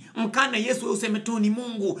humjui, mkane Yesu, wewe useme tu ni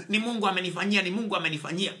Mungu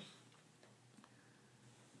amenifanyia.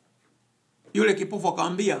 Yule kipofu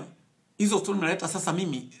akamwambia, hizo story mnaleta sasa,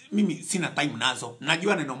 mimi sina time nazo.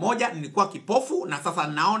 Najua neno moja, nilikuwa kipofu na sasa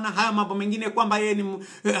naona haya mambo mengine kwamba yeye ni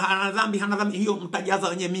hana dhambi, hiyo mtajaza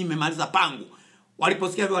wenyewe, mimi nimemaliza pangu.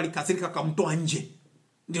 Waliposikia hivyo walikasirika, akamtoa nje.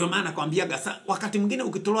 Ndio maana nakwambia wakati mwingine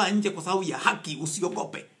ukitolewa nje kwa sababu ya haki,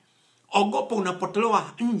 usiogope. Ogopa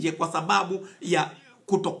unapotolewa nje kwa sababu ya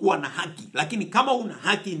kutokuwa na haki. Lakini kama una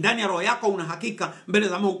haki ndani ya roho yako, una hakika mbele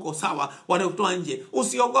za Mungu uko sawa, wanakutoa nje,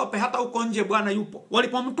 usiogope. Hata uko nje Bwana yupo.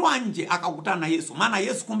 Walipomtoa nje akakutana na Yesu, maana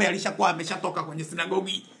Yesu kumbe alishakuwa ameshatoka kwenye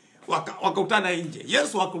sinagogi, wakakutana nje.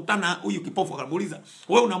 Yesu akakutana huyu kipofu, akamuuliza,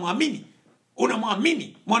 wewe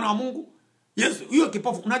unamwamini mwana wa Mungu? Yesu, huyo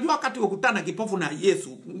kipofu, unajua wakati wakutana kipofu na Yesu,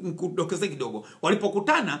 kudokeze kidogo.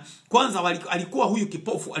 Walipokutana kwanza, alikuwa huyu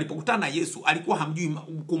kipofu alipokutana na Yesu alikuwa hamjui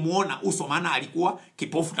kumuona uso, maana alikuwa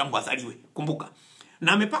kipofu tangu azaliwe, kumbuka.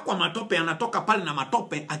 Na amepakwa matope, anatoka pale na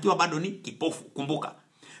matope akiwa bado ni kipofu, kumbuka.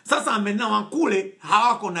 Sasa amenawa kule,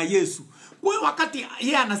 hawako na Yesu. Kwa hiyo wakati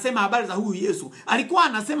yeye anasema habari za huyu Yesu, alikuwa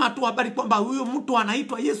anasema tu habari kwamba huyu mtu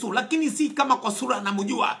anaitwa Yesu, lakini si kama kwa sura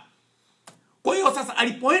anamjua. Kwa hiyo sasa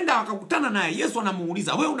alipoenda akakutana naye, Yesu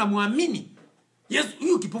anamuuliza, wewe unamwamini? Yesu,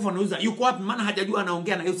 huyu kipofu anauliza, yuko wapi? Maana hajajua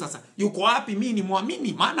anaongea na Yesu. Sasa yuko wapi mimi ni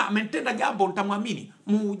muamini? Maana ametenda jambo, nitamwamini.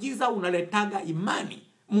 Muujiza unaletaga imani.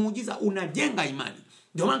 Muujiza unajenga imani.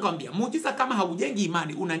 Ndio maana nakwambia, muujiza kama haujengi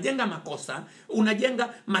imani, unajenga makosa,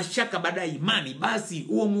 unajenga mashaka baada ya imani, basi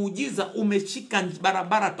huo muujiza umeshika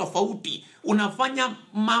barabara tofauti. Unafanya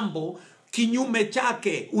mambo kinyume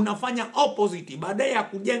chake, unafanya opposite. Baada ya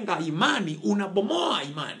kujenga imani, unabomoa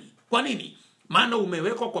imani. Kwa nini? Maana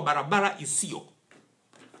umewekwa kwa barabara isio.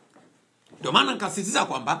 Ndio maana nikasisitiza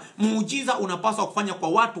kwamba muujiza unapaswa kufanya kwa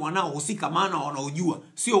watu wanaohusika, maana wanaojua,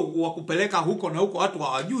 sio wakupeleka huko na huko watu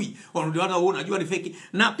hawajui, wanaona wewe unajua ni fake.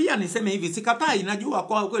 Na pia niseme hivi, sikatai, najua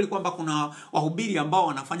kwa kweli kwamba kuna wahubiri ambao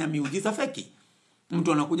wanafanya miujiza fake.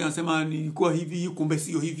 Mtu anakuja anasema nilikuwa hivi, kumbe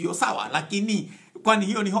sio hivyo, sawa, lakini kwani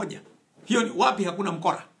hiyo ni hoja? Hiyo ni wapi hakuna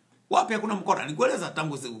mkora? Wapi hakuna mkora? Nikueleza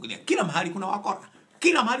tangu siku kila mahali kuna wakora.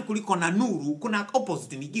 Kila mahali kuliko na nuru kuna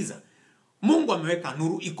opposite, ni giza. Mungu ameweka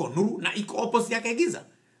nuru, iko nuru na iko opposite yake giza.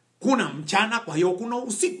 Kuna mchana, kwa hiyo kuna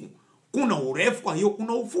usiku. Kuna urefu, kwa hiyo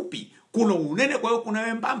kuna ufupi. Kuna unene, kwa hiyo kuna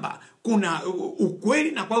wembamba. Kuna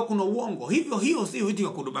ukweli, na kwa hiyo kuna uongo. Hiyo si vitu vya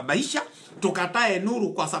kudubabaisha tukatae nuru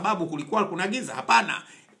kwa sababu kulikuwa kuna giza. Hapana.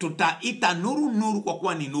 Tutaita nuru kwa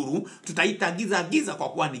kuwa ni nuru, tutaita giza kwa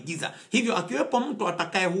kuwa ni giza. Hivyo akiwepo mtu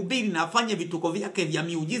atakayehubiri na afanye vituko vyake vya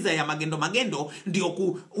miujiza ya magendo, ndio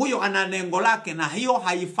huyo ana lengo lake, na hiyo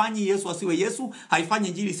haifanyi Yesu asiwe Yesu, haifanyi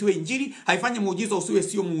injili siwe injili, haifanyi muujiza usiwe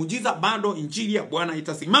sio muujiza. Bado injili ya Bwana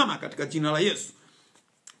itasimama katika jina la Yesu.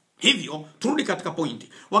 Hivyo turudi katika pointi.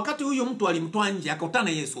 Wakati huyo mtu alimtoa nje akakutana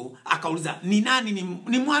na Yesu, akauliza, ni nani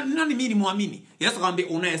mimi ni muamini? Yesu akamwambia,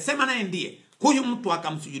 unayesema naye ndiye. Huyu mtu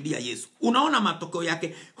akamsujudia Yesu. Unaona matokeo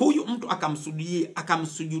yake, huyu mtu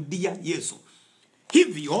akamsujudia Yesu.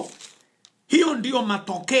 Hivyo hiyo ndio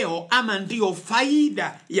matokeo ama ndio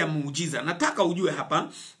faida ya muujiza. Nataka ujue hapa,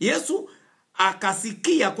 Yesu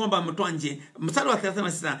akasikia kwamba ametoa nje. Mstari wa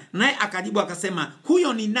 36, naye akajibu akasema,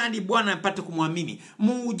 huyo ni nani Bwana apate kumwamini?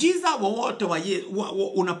 Muujiza wowote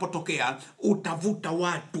unapotokea utavuta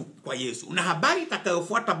watu kwa Yesu. Na habari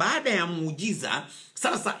itakayofuata baada ya muujiza,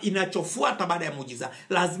 sasa inachofuata baada ya muujiza,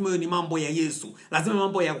 lazima hiyo ni mambo ya Yesu. Lazima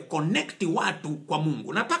mambo ya connect watu kwa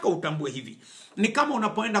Mungu. Nataka utambue hivi. Ni kama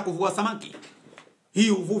unapoenda kuvua samaki. Hii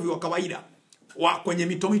uvuvi wa kawaida kwenye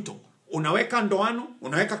mito. Unaweka ndoano,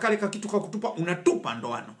 unaweka kale kitu kwa kutupa, unatupa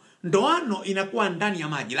ndoano. Ndoano inakuwa ndani ya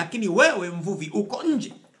maji, lakini wewe mvuvi uko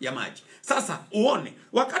nje ya maji. Sasa uone,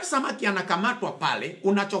 wakati samaki anakamatwa pale,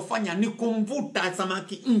 unachofanya ni kumvuta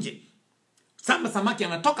samaki nje. Samaki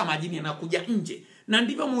anatoka majini anakuja nje. Na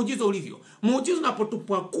ndivyo muujiza ulivyo. Muujiza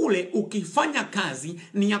unapotupwa kule, ukifanya kazi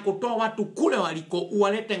ni ya kutoa watu kule waliko,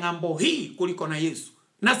 uwalete ngambo hii kuliko na Yesu.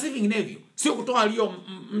 Na si vinginevyo. Sio kutoa alio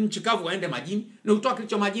mchikavu waende majini, ni kutoa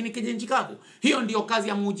kilicho majini kije nchikavu. Hiyo ndiyo kazi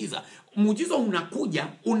ya muujiza. Muujiza unakuja,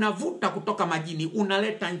 unavuta kutoka majini,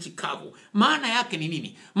 unaleta nchikavu. Maana yake ni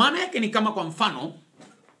nini? Maana yake ni kama kwa mfano,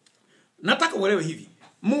 nataka uelewe hivi.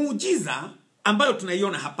 Muujiza ambayo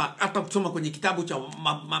tunaiona hapa hata kusoma kwenye kitabu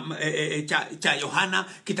cha Yohana,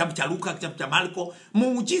 kitabu cha Luka, kitabu cha Marko.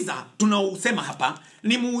 Muujiza tunaosema hapa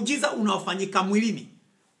ni muujiza unaofanyika mwilini.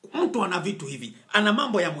 Mtu ana vitu hivi, ana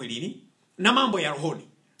mambo ya mwilini na mambo ya rohoni.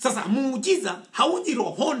 Sasa muujiza hauji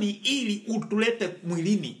rohoni ili utulete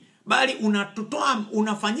mwilini, bali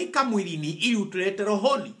unafanyika mwilini ili utulete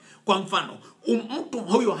rohoni. Kwa mfano, mtu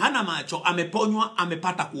huyo hana macho, ameponywa,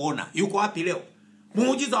 amepata kuona. Yuko wapi leo?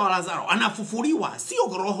 Muujiza wa Lazaro, anafufuliwa,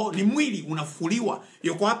 sio roho, ni mwili unafufuliwa.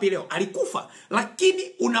 Yuko wapi leo? Alikufa. Lakini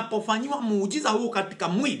unapofanywa muujiza huu katika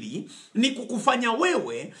mwili, ni kukufanya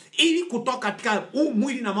wewe ili kutoka katika huu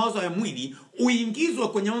mwili na mawazo ya mwili uingizwe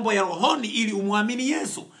kwenye mambo ya rohoni ili umwamini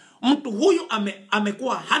Yesu. Mtu huyu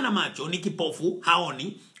amekuwa hana macho, ni kipofu,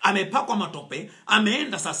 haoni, amepakwa matope,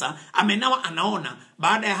 ameenda sasa, amenawa, anaona.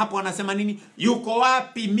 Baada ya hapo anasema nini? Yuko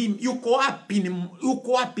wapi mimi?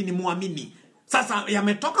 Yuko wapi ni muamini? Sasa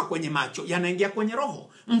yametoka kwenye macho, yanaingia kwenye roho.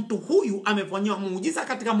 Mtu huyu amefanywa muujiza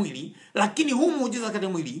katika mwili, lakini huu muujiza katika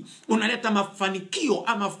mwili unaleta mafanikio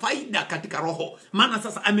ama faida katika roho. Maana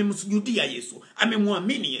sasa amemsujudia Yesu,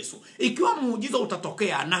 amemwamini Yesu. Ikiwa muujiza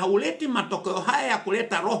utatokea na hauleti matokeo haya ya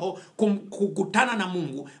kuleta roho kukutana na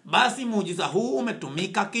Mungu, basi muujiza huu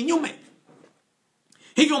umetumika kinyume.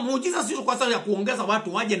 Hivyo muujiza sio kwa sababu ya kuongeza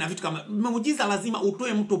watu waje na vitu kama. Muujiza lazima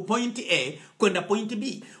utoe mtu point A kwenda point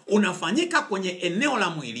B. Unafanyika kwenye eneo la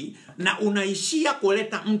mwili na unaishia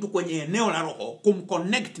kuleta mtu kwenye eneo la roho,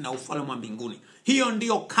 kumconnect na ufalme wa mbinguni. Hiyo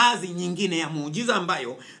ndiyo kazi nyingine ya muujiza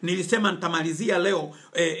ambayo nilisema nitamalizia leo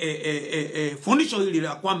fundisho hili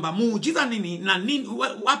la kwamba muujiza nini na nini,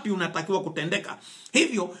 wapi unatakiwa kutendeka.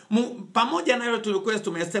 Hivyo pamoja na hilo tulikuwa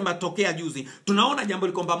tumesema tokea juzi, tunaona jambo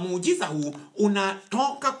li kwamba muujiza huu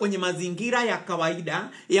unatoka kwenye mazingira ya kawaida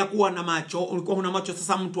ya kuwa na macho. Ulikuwa una macho,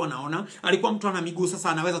 sasa mtu anaona. Alikuwa mtu ana miguu, sasa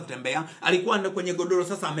anaweza kutembea. Alikuwa kwenye godoro,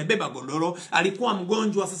 sasa amebeba godoro. Alikuwa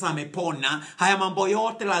mgonjwa, sasa amepona. Haya mambo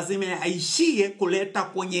yote lazima yaishie kuleta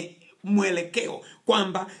kwenye mwelekeo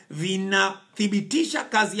kwamba vinathibitisha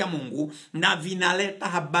kazi ya Mungu na vinaleta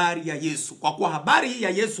habari ya Yesu. Kwa kuwa habari hii ya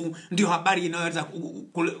Yesu ndio habari inayoweza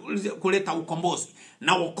kuleta ukombozi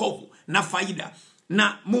na wokovu na faida.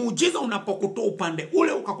 Na muujiza unapokutoa upande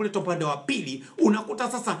ule ukakuleta upande wa pili,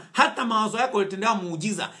 unakuta sasa hata mawazo yako yalitendea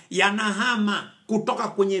muujiza yanahama kutoka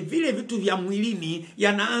kwenye vile vitu vya mwilini,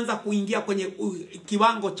 yanaanza kuingia kwenye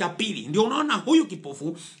kiwango cha pili. Ndio unaona huyu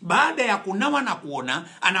kipofu baada ya kunawa na kuona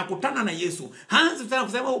anakutana na Yesu. Haanzi tena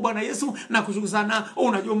kusema Bwana Yesu nakushukuru sana,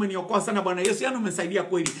 unajua umeniokoa sana Bwana Yesu, yani umesaidia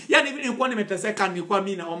kweli. Yani vile nilikuwa nimeteseka, nilikuwa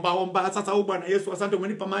mimi naomba, sasa Bwana Yesu asante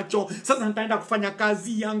umenipa macho, sasa nitaenda kufanya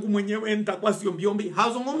kazi yangu mwenyewe, nitakuwa sio mbiombi.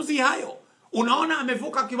 Hazungumzi hayo. Unaona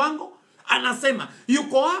amevuka kiwango, anasema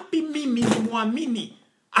yuko wapi mimi ni muamini?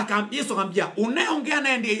 Yesu akamwambia unayeongea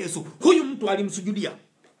naye ndiye Yesu. Huyu mtu alimsujudia.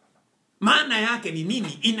 Maana yake ni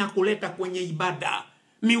nini? Inakuleta kwenye ibada.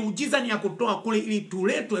 Miujiza ni ya kutoa kule ili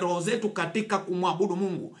tuletwe roho zetu katika kumwabudu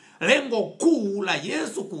Mungu. Lengo kuu la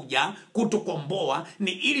Yesu kuja kutukomboa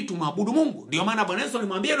ni ili tumwabudu Mungu. Ndio maana Bwana Yesu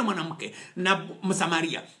alimwambia yule mwanamke na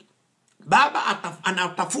Msamaria, Baba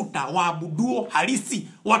anatafuta waabuduo halisi,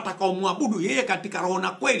 watakaomwabudu yeye katika roho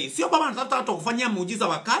na kweli. Sio Baba anatafuta watu kufanyia muujiza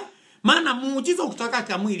wakae. Maana muujiza ukitoka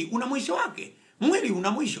katika mwili una mwisho wake. Mwili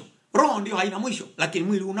una mwisho. Roho ndio haina mwisho, lakini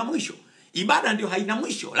mwili una mwisho. Ibada ndio haina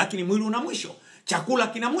mwisho, lakini mwili una mwisho. Chakula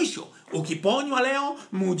kina mwisho. Ukiponywa leo,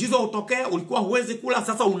 muujiza utokee, ulikuwa huwezi kula,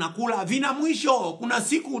 sasa unakula, vina mwisho. Kuna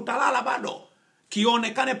siku utalala bado,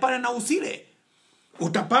 kionekane pale na usile.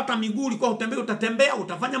 Utapata miguu, ulikuwa utembea, utatembea,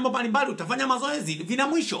 utafanya mambo mbalimbali, utafanya mazoezi, vina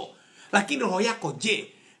mwisho. Lakini roho yako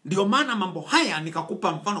je? Ndio maana mambo haya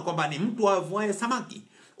nikakupa mfano kwamba ni mtu avuaye samaki.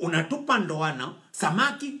 Unatupa ndoano,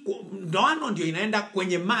 samaki, ndoano ndio inaenda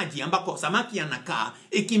kwenye maji ambako samaki anakaa.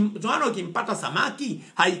 Ndoano ikimpata samaki,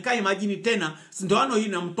 haikai majini tena. Ndoano hii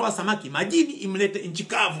inamtoa samaki majini, imlete nchi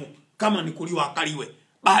kavu, kama ni kuliwa akaliwe.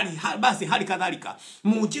 Basi hali kadhalika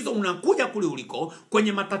muujiza unakuja kule uliko,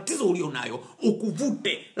 kwenye matatizo ulionayo,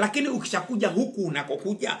 ukuvute. Lakini ukishakuja huku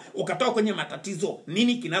unakokuja, ukatoka kwenye matatizo,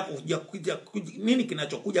 nini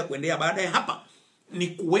kinachokuja kuendea baada ya hapa? Ni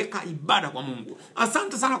kuweka ibada kwa Mungu.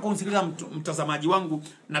 Asante sana kwa kusikiliza mtazamaji wangu.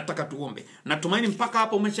 Nataka tuombe. Natumaini mpaka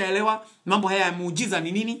hapo umeshaelewa mambo haya ya muujiza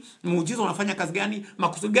ni nini, muujiza unafanya kazi gani,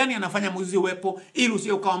 makusudi gani anafanya muujiza uwepo, ili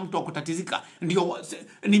usije ukawa mtu wa kutatizika. Ndio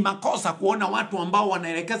ni makosa kuona watu ambao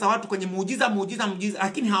wanaelekeza watu kwenye muujiza,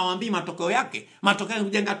 lakini hawaambii matokeo yake. Matokeo ni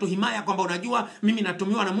kujenga tu himaya kwamba unajua mimi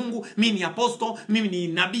natumiwa na Mungu, mimi ni aposto, mimi ni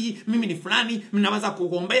nabii, mimi ni fulani, ninaweza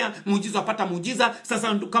kukuombea muujiza, apata muujiza.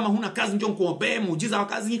 Sasa kama huna kazi njoo nikuombee muujiza wa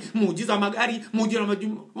kazi, muujiza wa magari, muujiza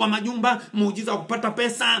wa majumba, muujiza wa kupata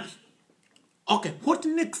pesa. Okay, what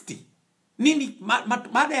next? Nini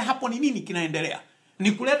baada ya hapo ni nini kinaendelea?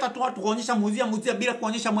 Ni kuleta tu watu kuonyesha muujiza bila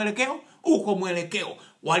kuonyesha mwelekeo? Uko mwelekeo.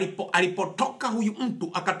 Alipotoka huyu mtu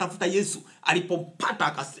akatafuta Yesu,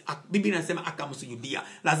 alipompata Biblia inasema akamsujudia.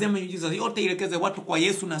 Lazima miujiza yote ielekeze watu kwa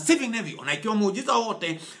Yesu na si vinginevyo. Na ikiwa muujiza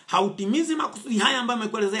wote hautimizi makusudi haya ambayo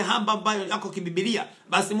nimekuelezea hapa ambayo yako kiBiblia,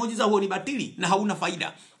 basi muujiza huo ni batili na hauna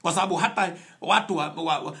faida. Kwa sababu hata watu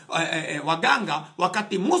waganga,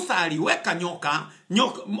 wakati Musa aliweka nyoka,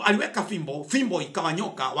 aliweka fimbo ikawa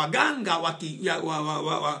nyoka, waganga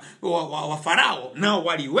wa Farao nao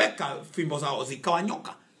waliweka fimbo zao zikawa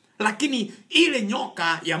nyoka. Lakini ile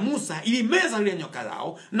nyoka ya Musa ilimeza ile nyoka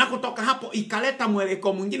zao, na kutoka hapo ikaleta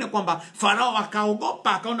mwelekeo mwingine kwamba Farao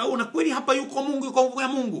akaogopa, akaona una kweli hapa yuko Mungu, yuko nguvu ya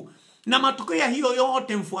Mungu. Na matokeo ya hiyo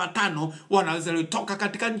yote mfuatano, wanaweza kutoka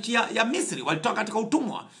katika nchi ya Misri, walitoka katika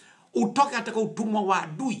utumwa. Utoke katika utumwa wa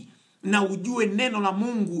adui na ujue neno la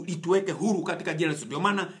Mungu lituweke huru katika jina la Yesu. Ndio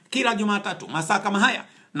maana kila Jumatatu masaa kama haya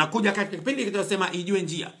nakuja katika kipindi kinachosema Ijue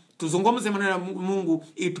Njia. Tuzungumze maneno ya Mungu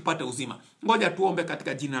ili tupate uzima. Ngoja tuombe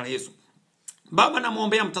katika jina la Yesu. Baba,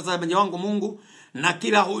 namuombea mtazamaji wangu Mungu na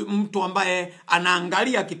kila huyu mtu ambaye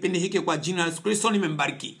anaangalia kipindi hiki kwa jina la Yesu Kristo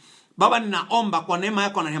nimembariki. Baba, ninaomba kwa neema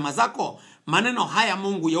yako na rehema zako, maneno haya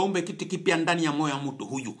Mungu yaombe kitu kipya ndani ya moyo wa mtu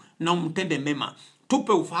huyu na umtende mema.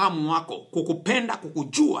 Tupe ufahamu wako kukupenda,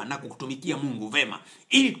 kukujua na kukutumikia Mungu vema,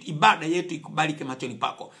 ili ibada yetu ikubalike machoni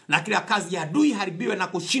pako na kila kazi ya adui haribiwe na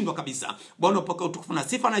kushindwa kabisa. Bwana, upokee utukufu na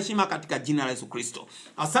sifa na heshima katika jina la Yesu Kristo.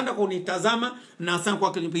 Asante kwa kunitazama na asante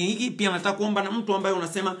kwa kipindi hiki. Pia nataka kuomba na mtu ambaye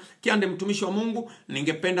unasema Kiande mtumishi wa Mungu,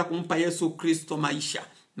 ningependa kumpa Yesu Kristo maisha.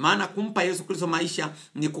 Maana kumpa Yesu Kristo maisha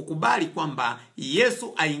ni kukubali kwamba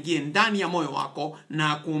Yesu aingie ndani ya moyo wako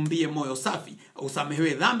na akuumbie moyo safi,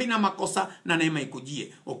 usamehewe dhambi na makosa na neema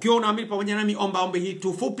ikujie. Ukiwa unaamini pamoja nami, omba ombi hii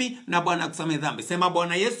tu fupi na Bwana akusamehe dhambi. Sema: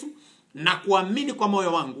 Bwana Yesu, na kuamini kwa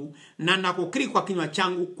moyo wangu na nakukiri kwa kinywa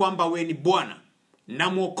changu kwamba wewe ni Bwana na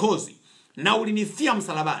Mwokozi na ulinifia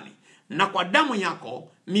msalabani, na kwa damu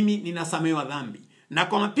yako mimi ninasamehewa dhambi, na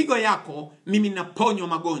kwa mapigo yako mimi naponywa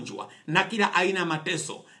magonjwa na kila aina ya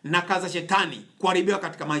mateso na kaza shetani kuharibiwa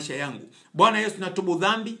katika maisha yangu. Bwana Yesu, natubu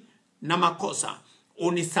dhambi na makosa,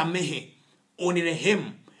 unisamehe,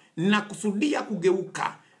 unirehemu. Nakusudia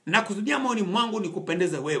kugeuka, nakusudia moyoni mwangu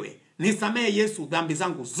nikupendeze wewe. Nisamehe Yesu dhambi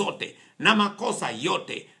zangu zote na makosa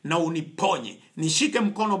yote na uniponye. Nishike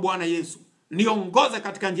mkono Bwana Yesu, niongoze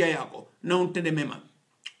katika njia yako na unitende mema.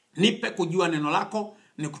 Nipe kujua neno lako,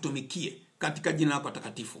 nikutumikie katika jina lako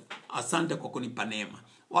takatifu. Asante kwa kunipa neema.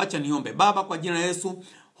 Wacha niombe. Baba, kwa jina la Yesu,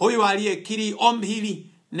 huyu aliyekiri ombi hili,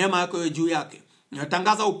 neema yako iwe juu yake.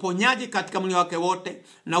 Natangaza uponyaji katika mwili wake wote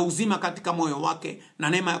na uzima katika moyo wake, na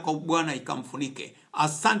neema yako Bwana ikamfunike.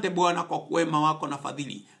 Asante Bwana kwa wema wako na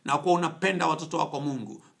fadhili, na kwa unapenda watoto wako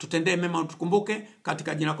Mungu. Tutendee mema, utukumbuke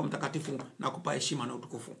katika jina lako mtakatifu, na kupa heshima na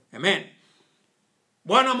utukufu. Amen.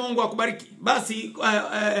 Bwana Mungu akubariki. Basi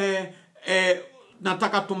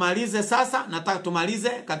nataka tumalize sasa. Nataka tumalize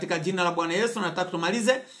katika jina la Bwana Yesu. Nataka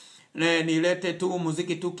tumalize. Nilete tu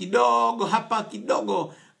muziki tu kidogo hapa,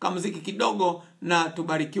 kidogo kama muziki kidogo, na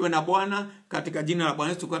tubarikiwe na Bwana katika jina la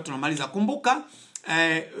Bwana Yesu. Kwa tunamaliza. Kumbuka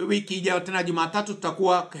wiki ijayo tena Jumatatu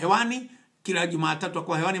tutakuwa hewani. Kila Jumatatu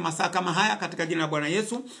tutakuwa hewani masaa kama haya katika jina la Bwana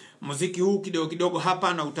Yesu. Muziki huu kidogo kidogo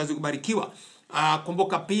hapa na utazi kubarikiwa.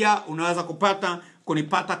 Kumbuka pia unaweza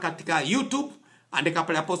kunipata katika YouTube. Andika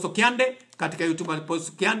pale Apostle Kiande katika YouTube,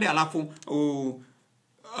 Apostle Kiande, alafu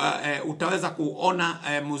utaweza kuona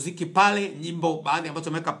muziki pale, nyimbo baadhi ambazo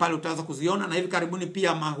tumeweka pale utaweza kuziona, na hivi karibuni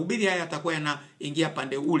pia mahubiri haya yatakuwa yanaingia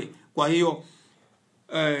pande ule. Kwa hiyo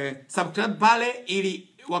subscribe pale ili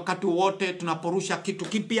wakati wote tunaporusha kitu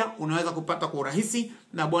kipya unaweza kupata kwa urahisi,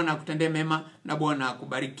 na Bwana akutendee mema na Bwana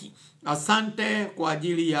akubariki. Asante kwa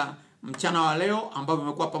ajili ya mchana wa leo ambao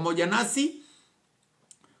umekuwa pamoja nasi.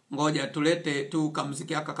 Ngoja tulete tu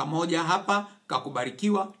kamuziki haka kamoja hapa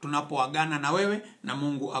kakubarikiwa tunapoagana na wewe, na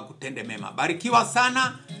Mungu akutende mema. Barikiwa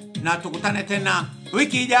sana na tukutane tena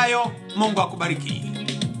wiki ijayo. Mungu akubariki.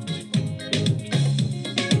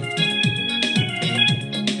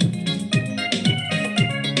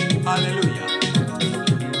 Haleluya.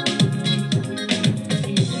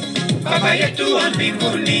 Baba yetu wa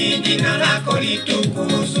mbinguni, jina lako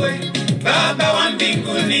litukuzwe. Baba wa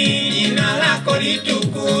mbinguni, jina lako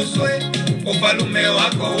litukuzwe. Ufalme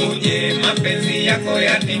wako uje, mapenzi yako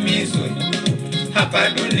yatimizwe, hapa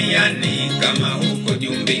duniani kama huko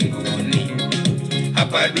juu mbinguni.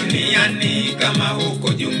 Hapa duniani kama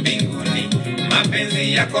huko juu mbinguni.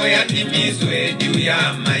 Mapenzi yako yatimizwe juu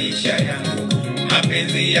ya maisha yangu.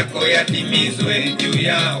 Mapenzi yako yatimizwe juu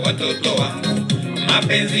ya watoto wangu.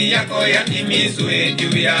 Mapenzi yako yatimizwe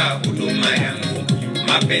juu ya huduma yangu.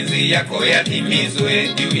 mapenzi yako yatimizwe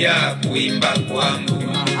juu ya kuimba kwangu,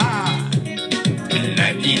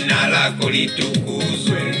 na jina lako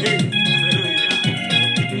litukuzwe.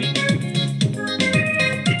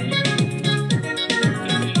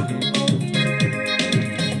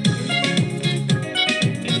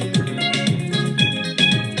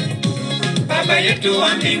 Baba yetu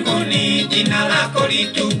wa mbinguni, jina lako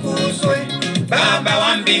litukuzwe. Baba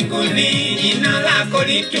wa mbinguni, jina lako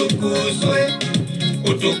litukuzwe.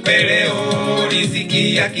 Utupe leo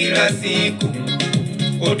riziki ya kila siku.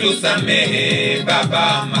 Utusamehe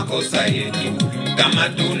Baba makosa yetu, kama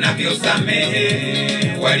tunavyosamehe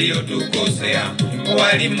waliotukosea.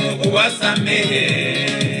 Walimu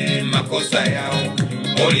uwasamehe makosa yao,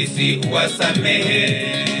 polisi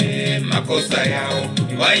uwasamehe makosa yao,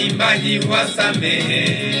 waimbaji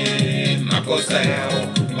uwasamehe makosa yao,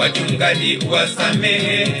 wachungaji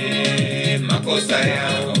uwasamehe makosa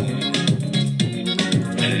yao,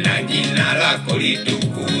 na jina lako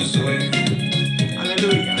litukuzwe.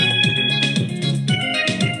 Haleluya.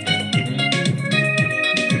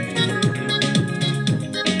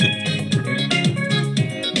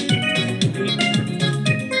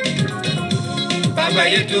 Baba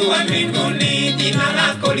yetu wa mbinguni, jina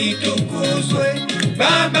lako litukuzwe.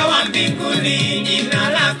 Baba wa mbinguni, jina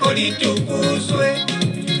lako litukuzwe.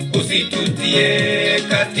 Usitutie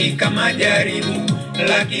katika majaribu,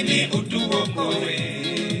 lakini utuokoe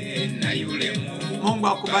na yule Mungu. Mungu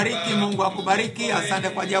akubariki, Mungu akubariki. Asante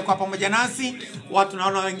kwa ajili yako pamoja nasi. Watu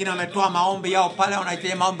naona wengine wametoa maombi yao pale,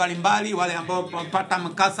 wanahitaji maombi mbalimbali, wale ambao wamepata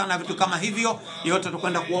mkasa na vitu kama hivyo, yote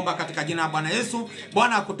tukwenda kuomba katika jina la Bwana Yesu.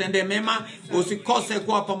 Bwana akutendee mema. Usikose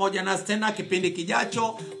kuwa pamoja nasi tena kipindi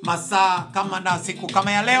kijacho, masaa kama na siku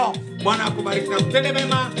kama ya leo. Bwana akubariki na kutendee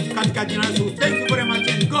mema katika jina la Yesu. Thank you very much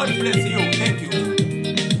and God bless you. Thank you.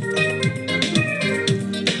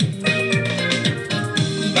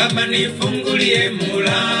 Baba nifungulie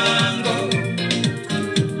mulango,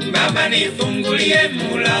 Baba nifungulie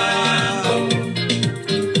mulango,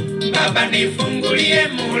 Baba nifungulie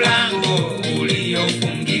mulango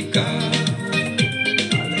uliofungika.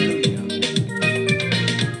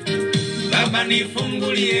 Baba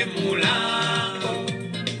nifungulie mulango.